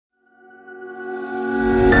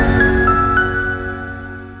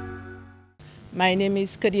My name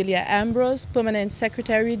is Cordelia Ambrose, Permanent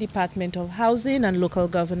Secretary, Department of Housing and Local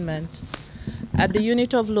Government. At the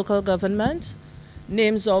Unit of Local Government,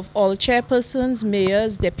 names of all chairpersons,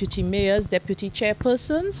 mayors, deputy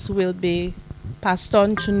chairpersons will be passed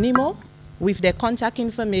on to NEMO with their contact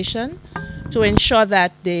information to ensure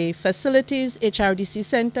that the facilities, HRDC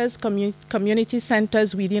centers, community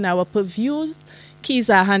centers within our purview, keys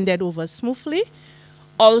are handed over smoothly.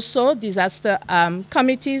 Also, disaster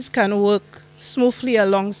committees can work smoothly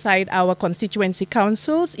alongside our constituency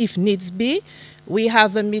councils if needs be. We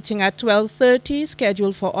have a meeting at 12:30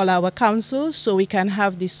 scheduled for all our councils so we can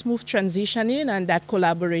have this smooth transitioning and that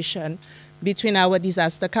collaboration between our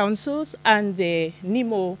disaster councils and the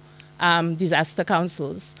NEMO disaster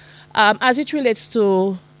councils. As it relates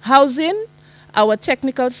to housing, our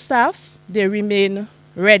technical staff, they remain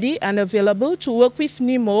ready and available to work with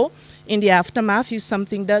NEMO in the aftermath if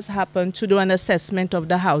something does happen to do an assessment of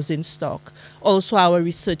the housing stock. Also our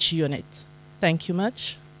research unit. Thank you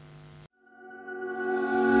much.